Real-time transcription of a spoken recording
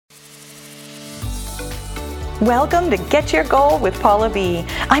Welcome to Get Your Goal with Paula B.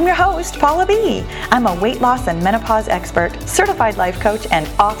 I'm your host, Paula B. I'm a weight loss and menopause expert, certified life coach, and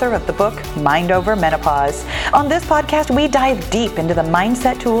author of the book, Mind Over Menopause. On this podcast, we dive deep into the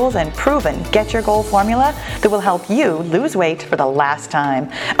mindset tools and proven Get Your Goal formula that will help you lose weight for the last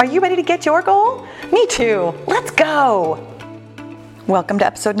time. Are you ready to get your goal? Me too. Let's go. Welcome to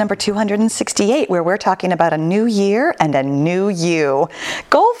episode number 268, where we're talking about a new year and a new you.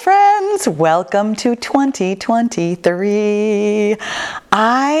 Goal friends, welcome to 2023.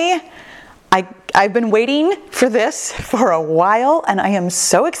 I've been waiting for this for a while, and I am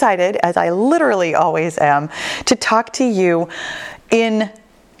so excited, as I literally always am, to talk to you in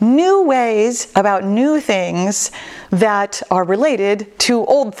new ways about new things that are related to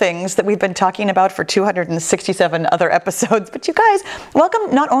old things that we've been talking about for 267 other episodes. But you guys,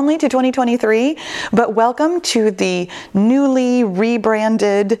 welcome not only to 2023, but welcome to the newly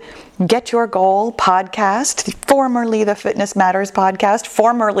rebranded Get Your Goal podcast, formerly the Fitness Matters podcast,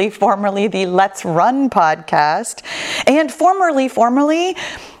 formerly the Let's Run podcast, and formerly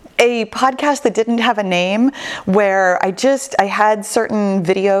a podcast that didn't have a name, where I had certain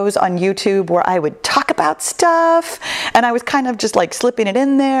videos on YouTube where I would talk about stuff, and I was kind of just like slipping it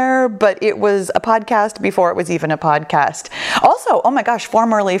in there, but it was a podcast before it was even a podcast. Also, oh my gosh,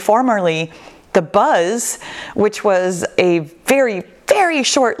 formerly The Buzz, which was a very, very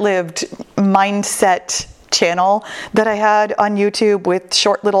short-lived mindset channel that I had on YouTube with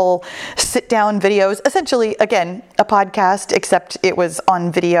short little sit-down videos. Essentially, again, a podcast, except it was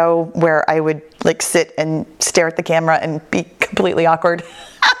on video where I would like sit and stare at the camera and be completely awkward.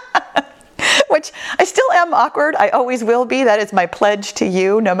 Which I still am awkward. I always will be. That is my pledge to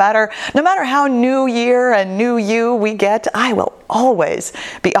you. No matter how new year and new you we get, I will always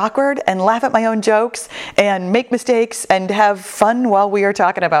be awkward and laugh at my own jokes and make mistakes and have fun while we are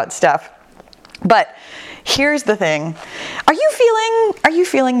talking about stuff. But here's the thing. Are you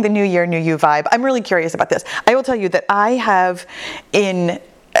feeling the new year, new you vibe? I'm really curious about this. I will tell you that I have in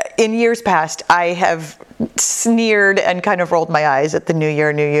years past, I have sneered and kind of rolled my eyes at the new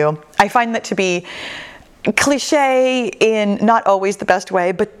year, new you. I find that to be cliche in not always the best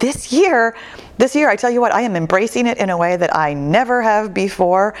way, but this year, I tell you what, I am embracing it in a way that I never have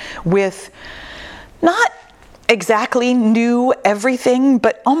before, with not exactly new everything,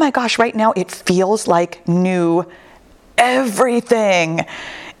 but oh my gosh, right now it feels like new everything.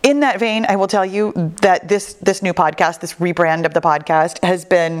 In that vein, I will tell you that this new podcast, this rebrand of the podcast, has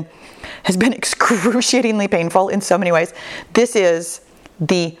been excruciatingly painful in so many ways. This is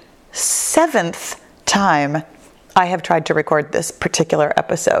the 7th time I have tried to record this particular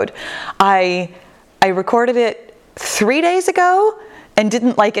episode. I recorded it 3 days ago and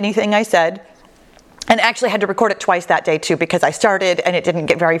didn't like anything I said. And actually had to record it twice that day too, because I started and it didn't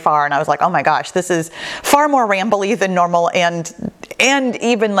get very far, and I was like, oh my gosh, this is far more rambly than normal, and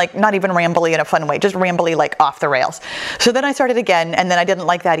even like not even rambly in a fun way, just rambly like off the rails. So then I started again, and then I didn't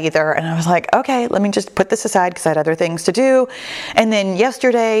like that either, and I was like, okay, let me just put this aside because I had other things to do. And then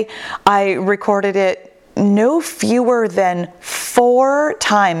yesterday I recorded it no fewer than 4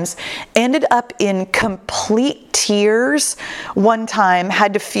 times, ended up in complete tears one time,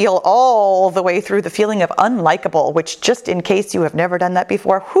 had to feel all the way through the feeling of unlikable, which, just in case you have never done that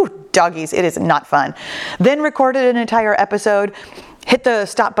before, whew, doggies, it is not fun. Then recorded an entire episode, hit the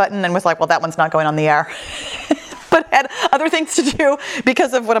stop button, and was like, well, that one's not going on the air. But had other things to do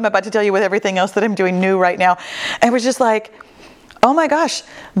because of what I'm about to tell you with everything else that I'm doing new right now. And it was just like, oh my gosh,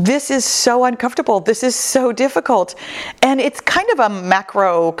 this is so uncomfortable. This is so difficult. And it's kind of a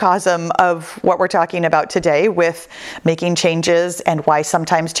macrocosm of what we're talking about today with making changes and why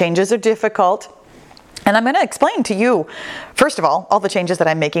sometimes changes are difficult. And I'm going to explain to you, first of all the changes that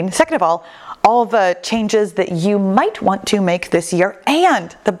I'm making. Second of all the changes that you might want to make this year.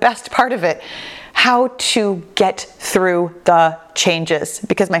 And the best part of it, how to get through the changes.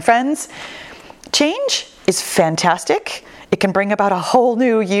 Because my friends, change is fantastic. It can bring about a whole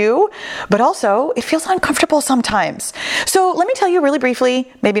new you, but also it feels uncomfortable sometimes. So let me tell you really briefly,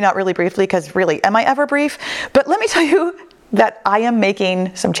 maybe not really briefly, because really, am I ever brief? But let me tell you that I am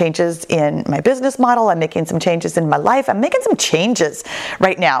making some changes in my business model. I'm making some changes in my life. I'm making some changes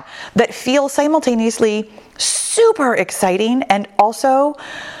right now that feel simultaneously super exciting and also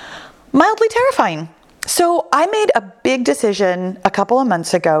mildly terrifying. So I made a big decision a couple of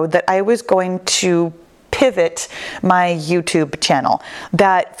months ago that I was going to pivot my YouTube channel.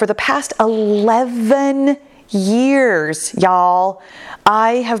 That for the past 11 years, y'all,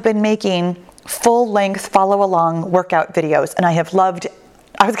 I have been making full-length follow-along workout videos, and I've loved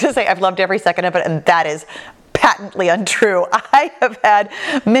every second of it, and that is patently untrue. I have had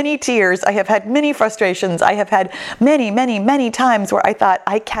many tears. I have had many frustrations. I have had many, many, many times where I thought,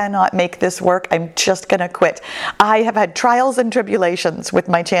 I cannot make this work. I'm just going to quit. I have had trials and tribulations with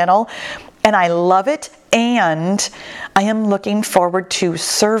my channel, and I love it. And I am looking forward to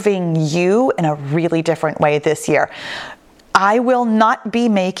serving you in a really different way this year. I will not be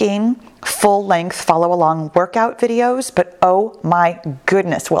making full-length follow-along workout videos, but oh my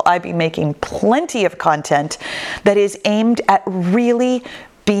goodness, will I be making plenty of content that is aimed at really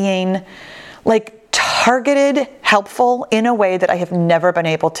being like targeted, helpful in a way that I have never been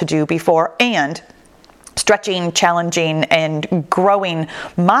able to do before, and stretching, challenging, and growing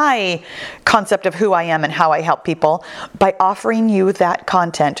my concept of who I am and how I help people by offering you that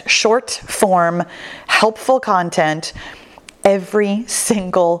content, short form, helpful content every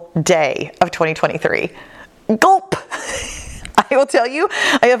single day of 2023. Gulp! I will tell you,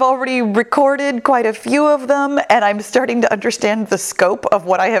 I have already recorded quite a few of them, and I'm starting to understand the scope of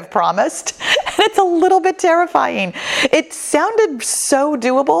what I have promised, and it's a little bit terrifying. It sounded so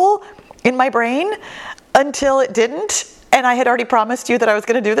doable in my brain until it didn't, and I had already promised you that I was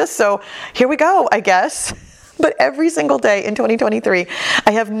going to do this, so here we go, I guess. But every single day in 2023,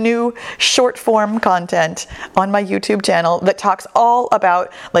 I have new short form content on my YouTube channel that talks all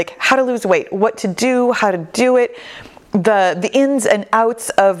about like how to lose weight, what to do, how to do it, the ins and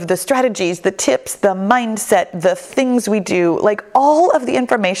outs of the strategies, the tips, the mindset, the things we do, like all of the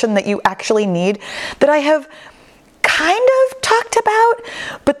information that you actually need that I have kind of talked about,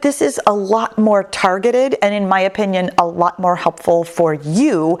 but this is a lot more targeted and, in my opinion, a lot more helpful for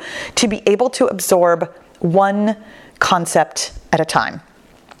you to be able to absorb one concept at a time.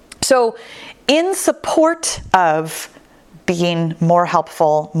 So in support of being more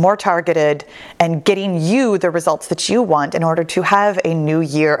helpful, more targeted, and getting you the results that you want in order to have a new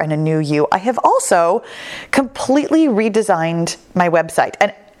year and a new you, I have also completely redesigned my website.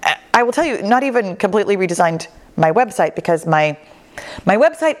 And I will tell you, not even completely redesigned my website, because my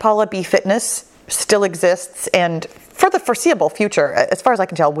website, Paula B Fitness, still exists, and for the foreseeable future, as far as I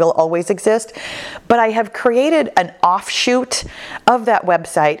can tell, will always exist. But I have created an offshoot of that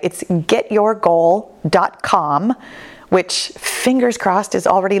website. It's getyourgoal.com, which, fingers crossed, is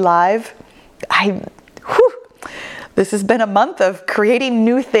already live. This has been a month of creating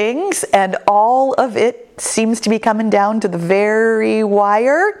new things, and all of it seems to be coming down to the very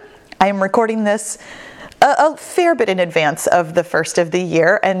wire. I am recording this a fair bit in advance of the first of the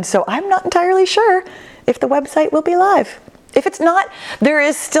year, and so I'm not entirely sure if the website will be live. If it's not,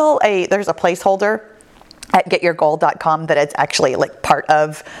 there's a placeholder at getyourgoal.com that is actually like part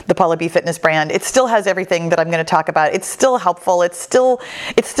of the Paula B Fitness brand. It still has everything that I'm going to talk about. It's still helpful. It's still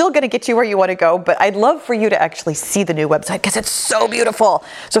going to get you where you want to go, but I'd love for you to actually see the new website because it's so beautiful.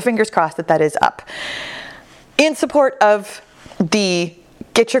 So fingers crossed that is up. In support of the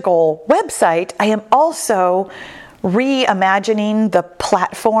Get Your Goal website, I am also reimagining the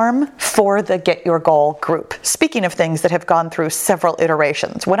platform for the Get Your Goal group. Speaking of things that have gone through several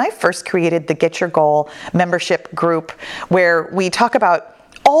iterations, when I first created the Get Your Goal membership group, where we talk about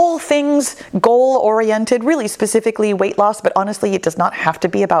all things goal-oriented, really specifically weight loss, but honestly, it does not have to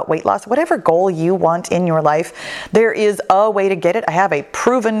be about weight loss. Whatever goal you want in your life, there is a way to get it. I have a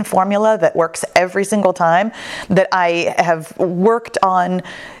proven formula that works every single time that I have worked on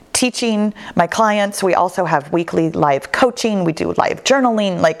teaching my clients. We also have weekly live coaching. We do live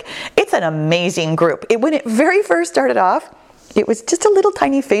journaling. Like, it's an amazing group. When it very first started off, it was just a little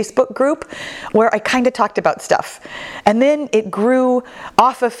tiny Facebook group where I kind of talked about stuff. And then it grew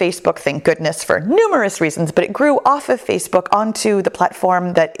off of Facebook, thank goodness, for numerous reasons, but it grew off of Facebook onto the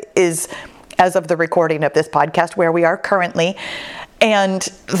platform that is, as of the recording of this podcast, where we are currently. And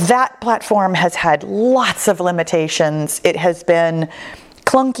that platform has had lots of limitations. It has been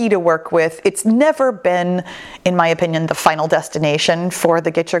clunky to work with. It's never been, in my opinion, the final destination for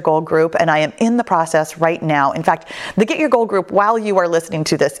the Get Your Goal group, and I am in the process right now. In fact, the Get Your Goal group, while you are listening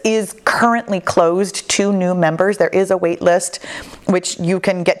to this, is currently closed to new members. There is a wait list, which you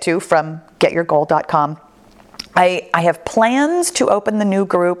can get to from getyourgoal.com. I have plans to open the new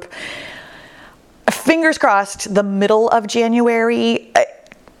group, fingers crossed, the middle of January.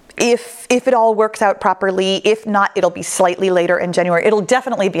 If it all works out properly. If not, it'll be slightly later in January. It'll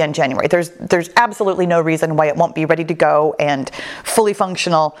definitely be in January. There's absolutely no reason why it won't be ready to go and fully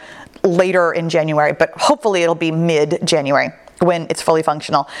functional later in January, but hopefully it'll be mid-January. when it's fully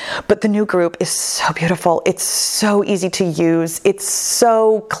functional. But the new group is so beautiful. It's so easy to use. It's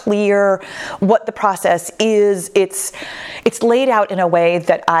so clear what the process is. It's laid out in a way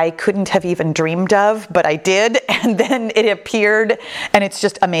that I couldn't have even dreamed of, but I did. And then it appeared, and it's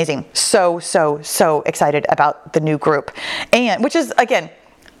just amazing. So excited about the new group. And which is, again,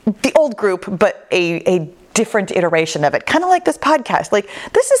 the old group, but a different iteration of it, kind of like this podcast. Like,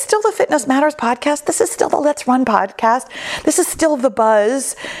 this is still the Fitness Matters podcast. This is still the Let's Run podcast. This is still the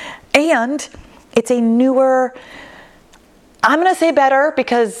buzz, and it's a newer, I'm going to say better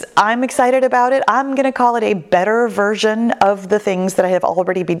because I'm excited about it. I'm going to call it a better version of the things that I have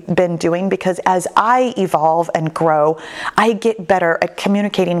already been doing, because as I evolve and grow, I get better at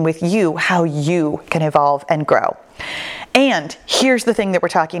communicating with you how you can evolve and grow. And here's the thing that we're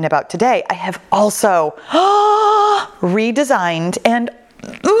talking about today. I have also redesigned and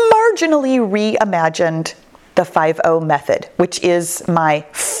marginally reimagined the 5-0 method, which is my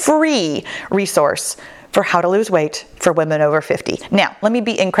free resource for how to lose weight for women over 50. Now, let me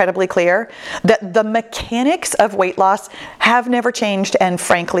be incredibly clear that the mechanics of weight loss have never changed and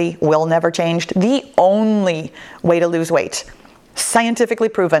frankly will never change. The only way to lose weight, scientifically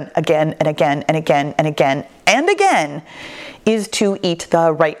proven again and again and again and again and again, is to eat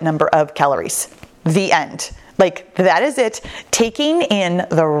the right number of calories. The end. Like, that is it. Taking in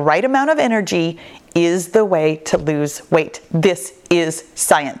the right amount of energy is the way to lose weight. This is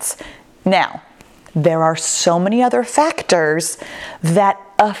science. Now, there are so many other factors that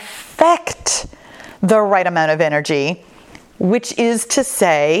affect the right amount of energy, which is to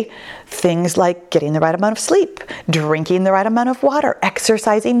say things like getting the right amount of sleep, drinking the right amount of water,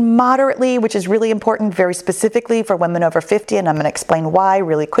 exercising moderately, which is really important very specifically for women over 50, and I'm going to explain why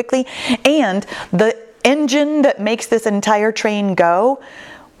really quickly, and the engine that makes this entire train go,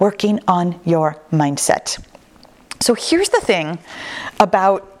 working on your mindset. So here's the thing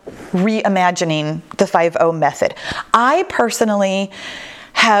about reimagining the 5-0 method. I personally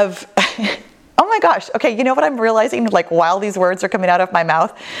have... Oh my gosh. Okay, you know what I'm realizing, like, while these words are coming out of my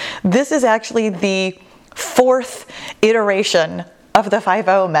mouth? This is actually the 4th iteration of the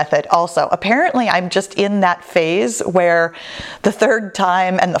 5-0 method also. Apparently, I'm just in that phase where the 3rd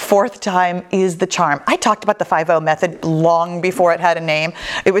time and the 4th time is the charm. I talked about the 5-0 method long before it had a name.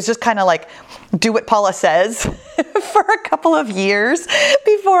 It was just kind of like, do what Paula says for a couple of years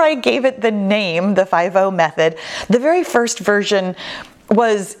before I gave it the name, the 5-0 method. The very first version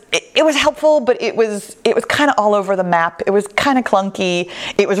was helpful, but it was kind of all over the map. It was kind of clunky.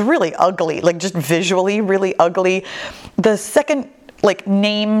 It was really ugly, like just visually really ugly. The second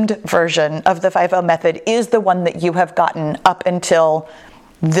named version of the 5-0 method is the one that you have gotten up until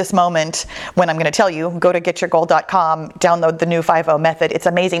this moment when I'm going to tell you, go to getyourgoal.com, download the new 5-0 method. It's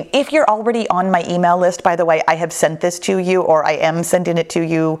amazing. If you're already on my email list, by the way, I have sent this to you, or I am sending it to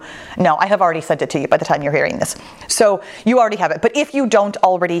you. No, I have already sent it to you by the time you're hearing this. So you already have it. But if you don't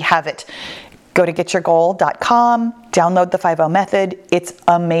already have it, go to getyourgoal.com, download the 5-0 method. It's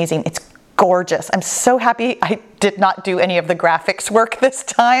amazing. It's gorgeous. I'm so happy I did not do any of the graphics work this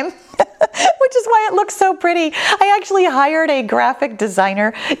time, which is why it looks so pretty. I actually hired a graphic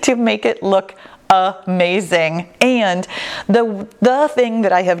designer to make it look amazing. And the thing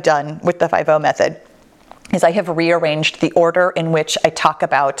that I have done with the 5-0 method is I have rearranged the order in which I talk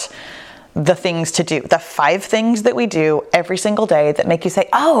about the things to do, the 5 things that we do every single day that make you say,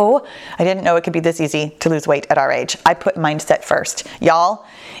 oh, I didn't know it could be this easy to lose weight at our age. I put mindset first. Y'all,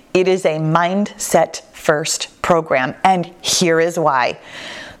 it is a mindset first program. And here is why.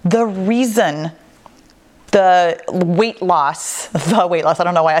 The reason the weight loss, I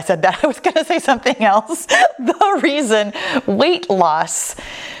don't know why I said that. I was going to say something else. The reason weight loss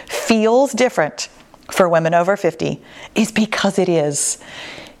feels different for women over 50 is because it is.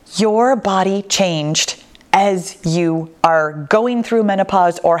 Your body changed as you are going through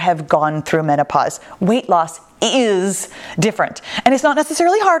menopause or have gone through menopause. Weight loss is different. And it's not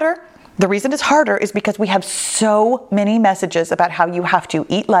necessarily harder. The reason it's harder is because we have so many messages about how you have to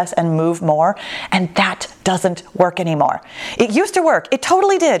eat less and move more, and that doesn't work anymore. It used to work. It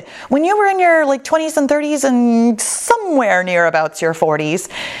totally did. When you were in your 20s and 30s and somewhere near about your 40s,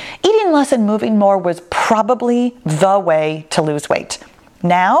 eating less and moving more was probably the way to lose weight.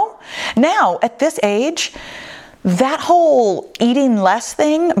 Now at this age, that whole eating less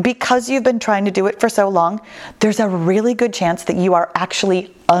thing, because you've been trying to do it for so long, there's a really good chance that you are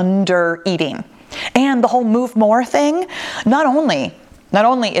actually under eating. And the whole move more thing, not only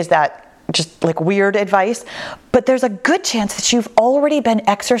is that just weird advice, but there's a good chance that you've already been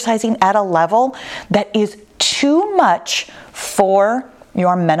exercising at a level that is too much for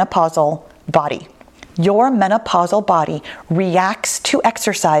your menopausal body. Your menopausal body reacts to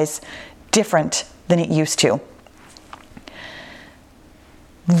exercise different than it used to.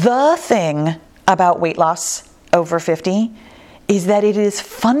 The thing about weight loss over 50 is that it is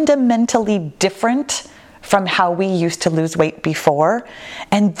fundamentally different from how we used to lose weight before,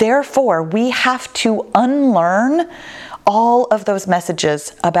 and therefore we have to unlearn all of those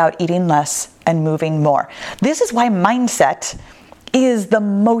messages about eating less and moving more. This is why mindset is the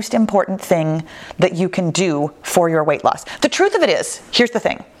most important thing that you can do for your weight loss. The truth of it is, here's the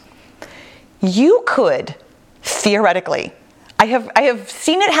thing. You could theoretically, I have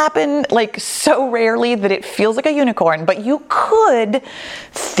seen it happen like so rarely that it feels like a unicorn, but you could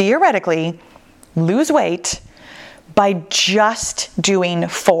theoretically lose weight by just doing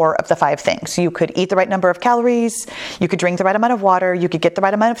 4 of the 5 things. You could eat the right number of calories, you could drink the right amount of water, you could get the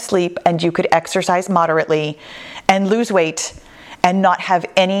right amount of sleep, and you could exercise moderately and lose weight and not have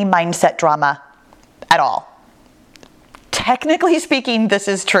any mindset drama at all. Technically speaking, this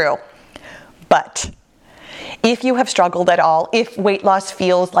is true. But if you have struggled at all, if weight loss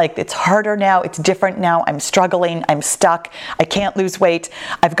feels like it's harder now, it's different now, I'm struggling, I'm stuck, I can't lose weight,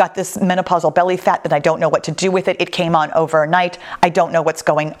 I've got this menopausal belly fat that I don't know what to do with it, it came on overnight, I don't know what's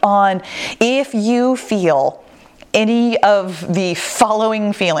going on. If you feel any of the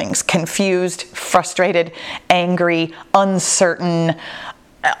following feelings, confused, frustrated, angry, uncertain,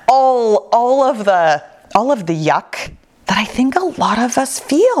 all of the yuck that I think a lot of us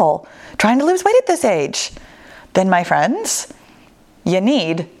feel trying to lose weight at this age, then my friends, you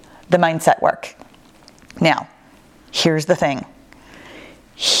need the mindset work. Now, here's the thing.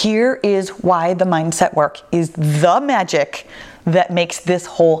 Here is why the mindset work is the magic that makes this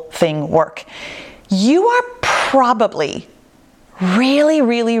whole thing work. You are probably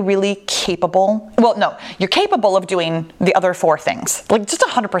really capable. Well, no, you're capable of doing the other 4 things, like just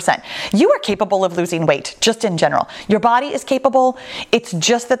 100%. You are capable of losing weight, just in general. Your body is capable. It's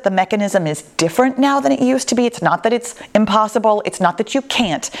just that the mechanism is different now than it used to be. It's not that it's impossible. It's not that you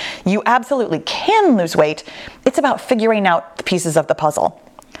can't. You absolutely can lose weight. It's about figuring out the pieces of the puzzle.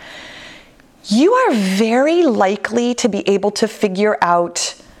 You are very likely to be able to figure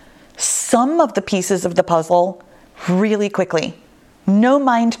out some of the pieces of the puzzle really quickly. No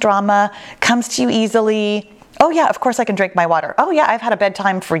mind drama, comes to you easily. Oh yeah, of course I can drink my water. Oh yeah, I've had a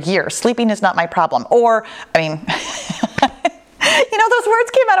bedtime for years. Sleeping is not my problem. Or, I mean, those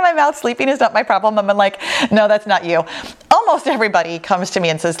words came out of my mouth, sleeping is not my problem. I'm like, no, that's not you. Almost everybody comes to me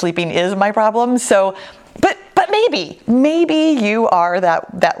and says sleeping is my problem. So, but maybe you are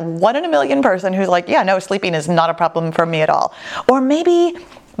that 1 in a million person who's like, yeah, no, sleeping is not a problem for me at all. Or maybe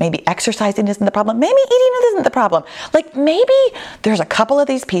exercising isn't the problem. Maybe eating isn't the problem. Like maybe there's a couple of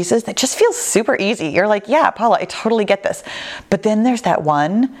these pieces that just feel super easy. You're like, yeah, Paula, I totally get this. But then there's that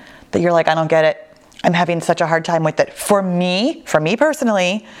one that you're like, I don't get it. I'm having such a hard time with it. For me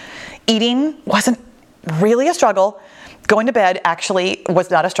personally, eating wasn't really a struggle. Going to bed actually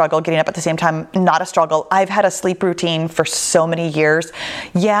was not a struggle. Getting up at the same time, not a struggle. I've had a sleep routine for so many years.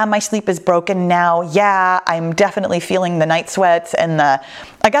 Yeah, my sleep is broken now. Yeah, I'm definitely feeling the night sweats and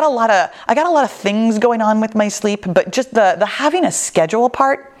I got a lot of things going on with my sleep, but just the having a schedule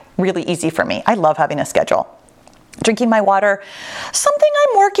part, really easy for me. I love having a schedule. Drinking my water, something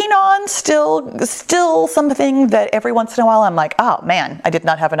I'm working on, still something that every once in a while I'm like, oh man, I did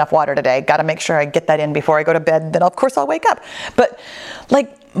not have enough water today. Got to make sure I get that in before I go to bed. Then of course I'll wake up. But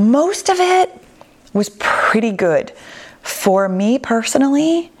like most of it was pretty good. For me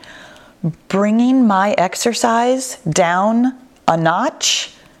personally, bringing my exercise down a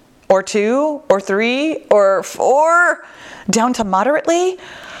notch or 2 or 3 or 4 down to moderately,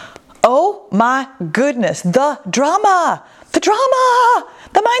 oh my goodness, the drama, the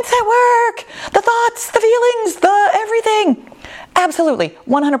mindset work, the thoughts, the feelings, the everything. Absolutely,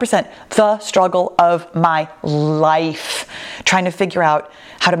 100%, the struggle of my life, trying to figure out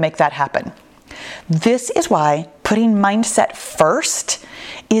how to make that happen. This is why putting mindset first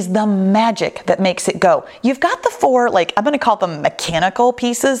is the magic that makes it go. You've got the 4, I'm going to call them mechanical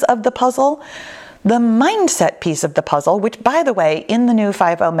pieces of the puzzle. The mindset piece of the puzzle, which by the way, in the new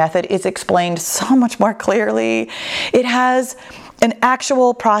 5-0 method is explained so much more clearly. It has an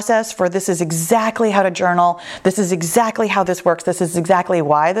actual process for this is exactly how to journal. This is exactly how this works. This is exactly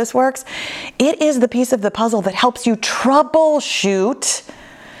why this works. It is the piece of the puzzle that helps you troubleshoot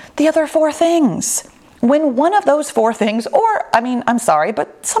the other 4 things. When one of those 4 things, I'm sorry,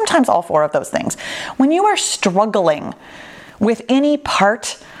 but sometimes all 4 of those things, when you are struggling with any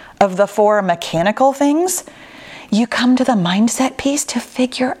part of the 4 mechanical things, you come to the mindset piece to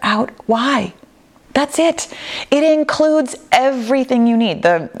figure out why. That's it. It includes everything you need.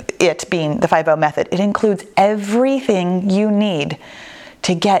 It being the 5-0 method. It includes everything you need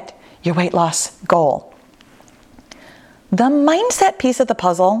to get your weight loss goal. The mindset piece of the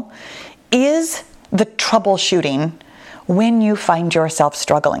puzzle is the troubleshooting when you find yourself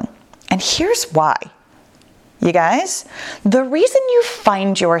struggling. And here's why. You guys, the reason you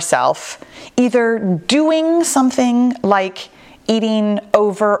find yourself either doing something like eating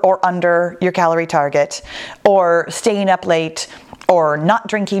over or under your calorie target, or staying up late, or not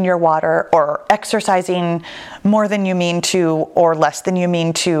drinking your water, or exercising more than you mean to, or less than you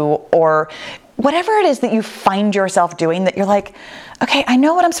mean to, or whatever it is that you find yourself doing that you're like, okay, I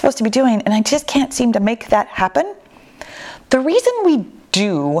know what I'm supposed to be doing, and I just can't seem to make that happen. The reason we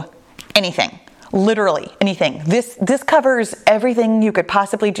do anything, literally anything, this covers everything you could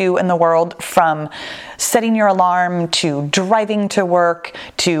possibly do in the world, from setting your alarm to driving to work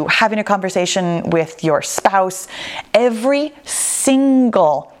to having a conversation with your spouse. Every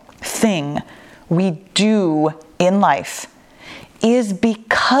single thing we do in life is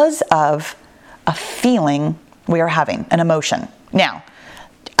because of a feeling we are having, an emotion. Now,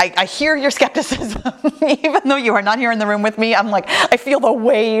 I hear your skepticism, even though you are not here in the room with me. I'm like, I feel the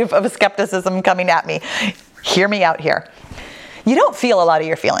wave of skepticism coming at me. Hear me out here. You don't feel a lot of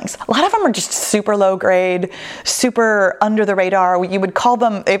your feelings. A lot of them are just super low grade, super under the radar. You would call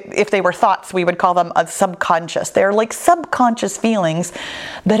them, if they were thoughts, we would call them subconscious. They're like subconscious feelings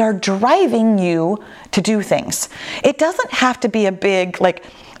that are driving you to do things. It doesn't have to be a big, like,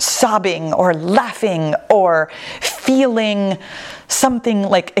 sobbing or laughing or feeling something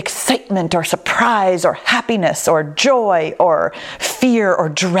like excitement or surprise or happiness or joy or fear or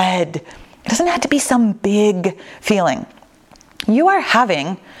dread. It doesn't have to be some big feeling. You are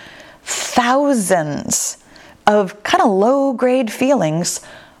having thousands of kind of low-grade feelings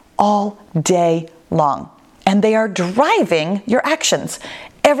all day long, and they are driving your actions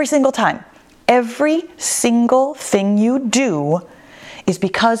every single time. Every single thing you do is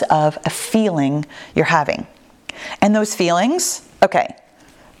because of a feeling you're having. And those feelings, okay,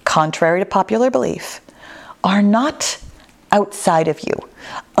 contrary to popular belief, are not outside of you.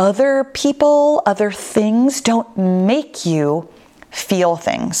 Other people, other things don't make you feel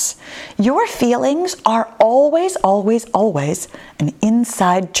things. Your feelings are always, always, always an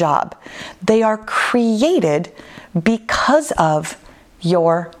inside job. They are created because of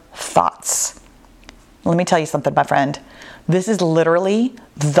your thoughts. Let me tell you something, my friend. This is literally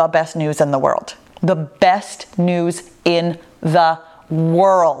the best news in the world. The best news in the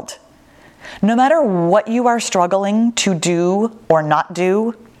world. No matter what you are struggling to do or not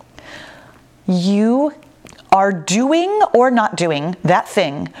do, you are doing or not doing that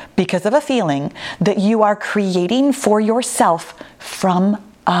thing because of a feeling that you are creating for yourself from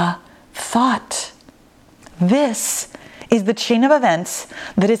a thought. This is the chain of events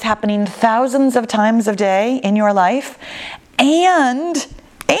that is happening thousands of times a day in your life, and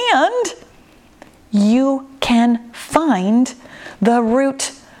you can find the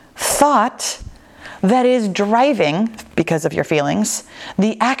root thought that is driving, because of your feelings,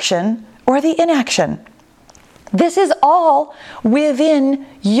 the action or the inaction. This is all within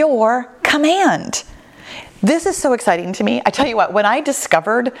your command. This is so exciting to me. I tell you what, when I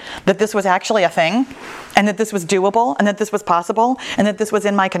discovered that this was actually a thing, and that this was doable, and that this was possible, and that this was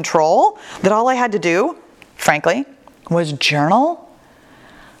in my control, that all I had to do, frankly, was journal.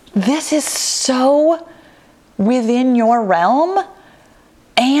 This is so within your realm,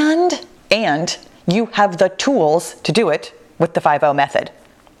 and you have the tools to do it with the 5-0 method.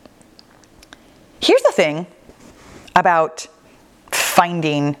 Here's the thing about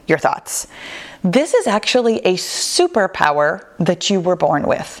finding your thoughts. This is actually a superpower that you were born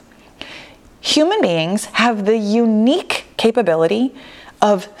with. Human beings have the unique capability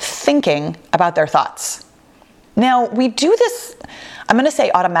of thinking about their thoughts. Now, we do this, I'm going to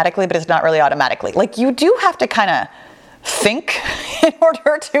say automatically, but it's not really automatically. Like, you do have to kind of think in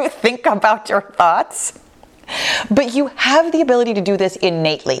order to think about your thoughts. But you have the ability to do this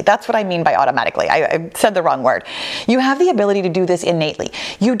innately. That's what I mean by automatically. I said the wrong word. You have the ability to do this innately.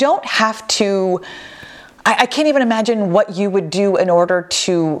 You don't have to, I can't even imagine what you would do in order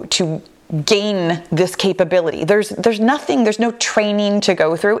to gain this capability. There's no training to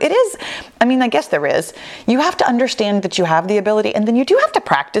go through. It is, I guess there is. You have to understand that you have the ability, and then you do have to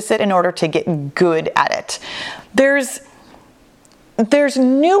practice it in order to get good at it. There's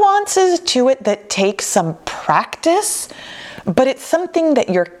nuances to it that take some practice, but it's something that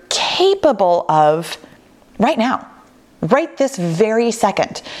you're capable of right now, right this very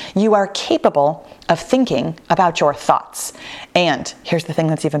second. You are capable of thinking about your thoughts. And here's the thing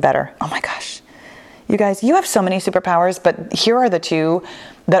that's even better. Oh my gosh. You guys, you have so many superpowers, but here are the two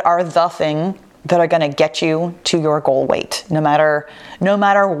that are the thing that are going to get you to your goal weight. No matter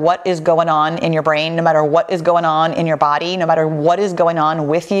what is going on in your brain, no matter what is going on in your body, no matter what is going on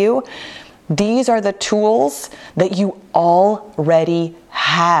with you, these are the tools that you already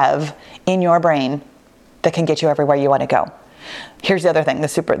have in your brain that can get you everywhere you want to go. Here's the other thing,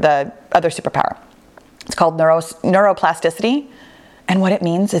 the other superpower. It's called neuroplasticity. And what it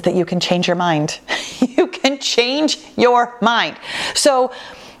means is that you can change your mind. You can change your mind. So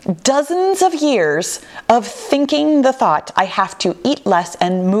dozens of years of thinking the thought, I have to eat less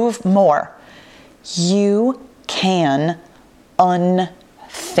and move more, you can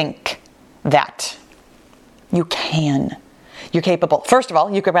unthink that. You can. You're capable. First of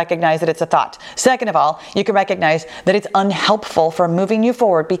all, you can recognize that it's a thought. Second of all, you can recognize that it's unhelpful for moving you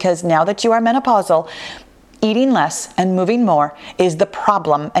forward, because now that you are menopausal, eating less and moving more is the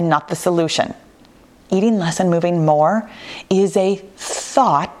problem and not the solution. Eating less and moving more is a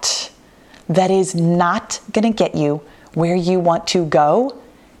thought that is not going to get you where you want to go,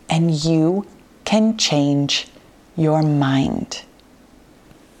 and you can change your mind.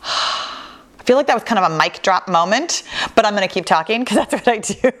 I feel like that was kind of a mic drop moment, but I'm going to keep talking because that's what I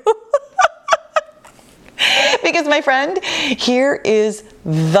do. Because my friend, here is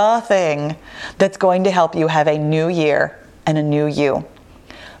the thing that's going to help you have a new year and a new you.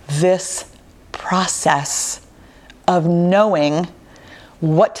 This process of knowing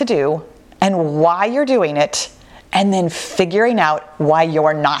what to do and why you're doing it, and then figuring out why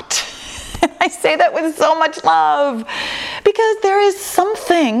you're not. I say that with so much love, because there is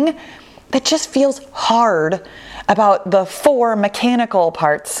something that just feels hard about the 4 mechanical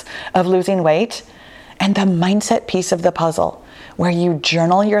parts of losing weight and the mindset piece of the puzzle, where you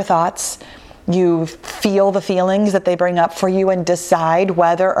journal your thoughts, you feel the feelings that they bring up for you, and decide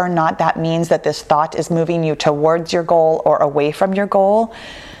whether or not that means that this thought is moving you towards your goal or away from your goal.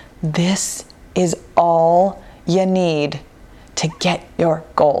 This is all you need to get your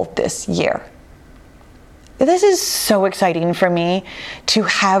goal this year. This is so exciting for me to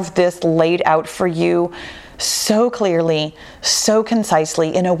have this laid out for you so clearly, so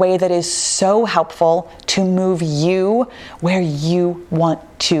concisely, in a way that is so helpful to move you where you want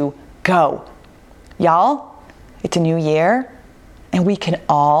to go. Y'all, it's a new year, and we can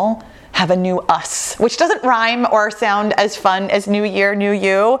all have a new us, which doesn't rhyme or sound as fun as new year, new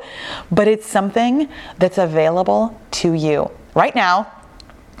you, but it's something that's available to you right now,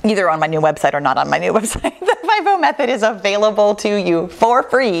 either on my new website or not on my new website. The 5-0 method is available to you for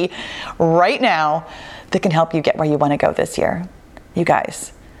free right now, that can help you get where you want to go this year. You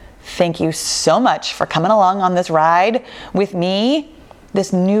guys, thank you so much for coming along on this ride with me,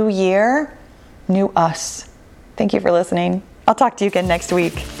 this new year, new us. Thank you for listening. I'll talk to you again next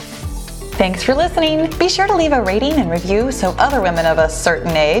week. Thanks for listening. Be sure to leave a rating and review so other women of a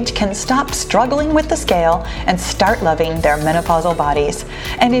certain age can stop struggling with the scale and start loving their menopausal bodies.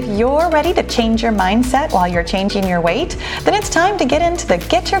 And if you're ready to change your mindset while you're changing your weight, then it's time to get into the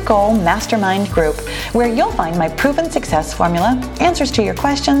Get Your Goal Mastermind group, where you'll find my proven success formula, answers to your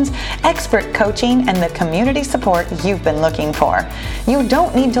questions, expert coaching, and the community support you've been looking for. You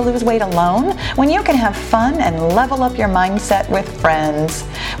don't need to lose weight alone when you can have fun and level up your mindset with friends.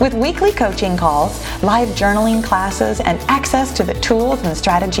 With weekly coaching calls, live journaling classes, and access to the tools and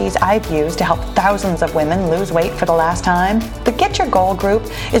strategies I've used to help thousands of women lose weight for the last time, the Get Your Goal group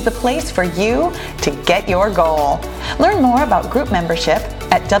is the place for you to get your goal. Learn more about group membership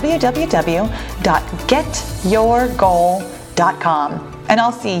at www.getyourgoal.com, and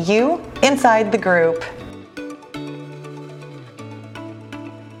I'll see you inside the group.